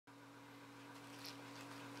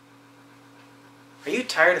Are you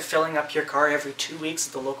tired of filling up your car every 2 weeks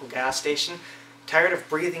at the local gas station? Tired of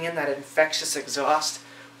breathing in that infectious exhaust?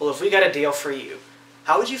 Well, have we got a deal for you.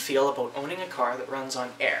 How would you feel about owning a car that runs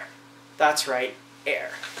on air? That's right,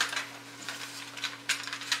 air.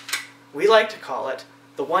 We like to call it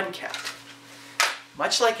the One Cat.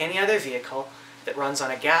 Much like any other vehicle that runs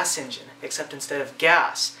on a gas engine, except instead of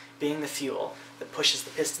gas being the fuel that pushes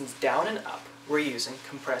the pistons down and up, we're using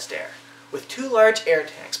compressed air. With 2 large air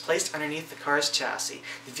tanks placed underneath the car's chassis,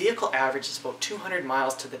 the vehicle averages about 200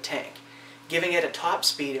 miles to the tank, giving it a top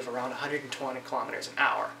speed of around 120 kilometers an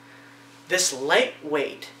hour. This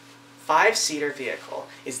lightweight 5-seater vehicle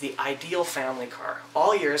is the ideal family car,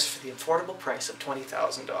 all yours for the affordable price of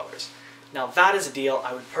 $20,000. Now that is a deal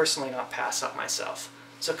I would personally not pass up myself.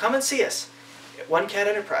 So come and see us at One Cat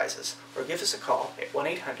Enterprises or give us a call at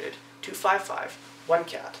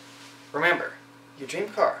 1-800-255-1CAT. Remember, your dream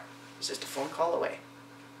car is just a phone call away.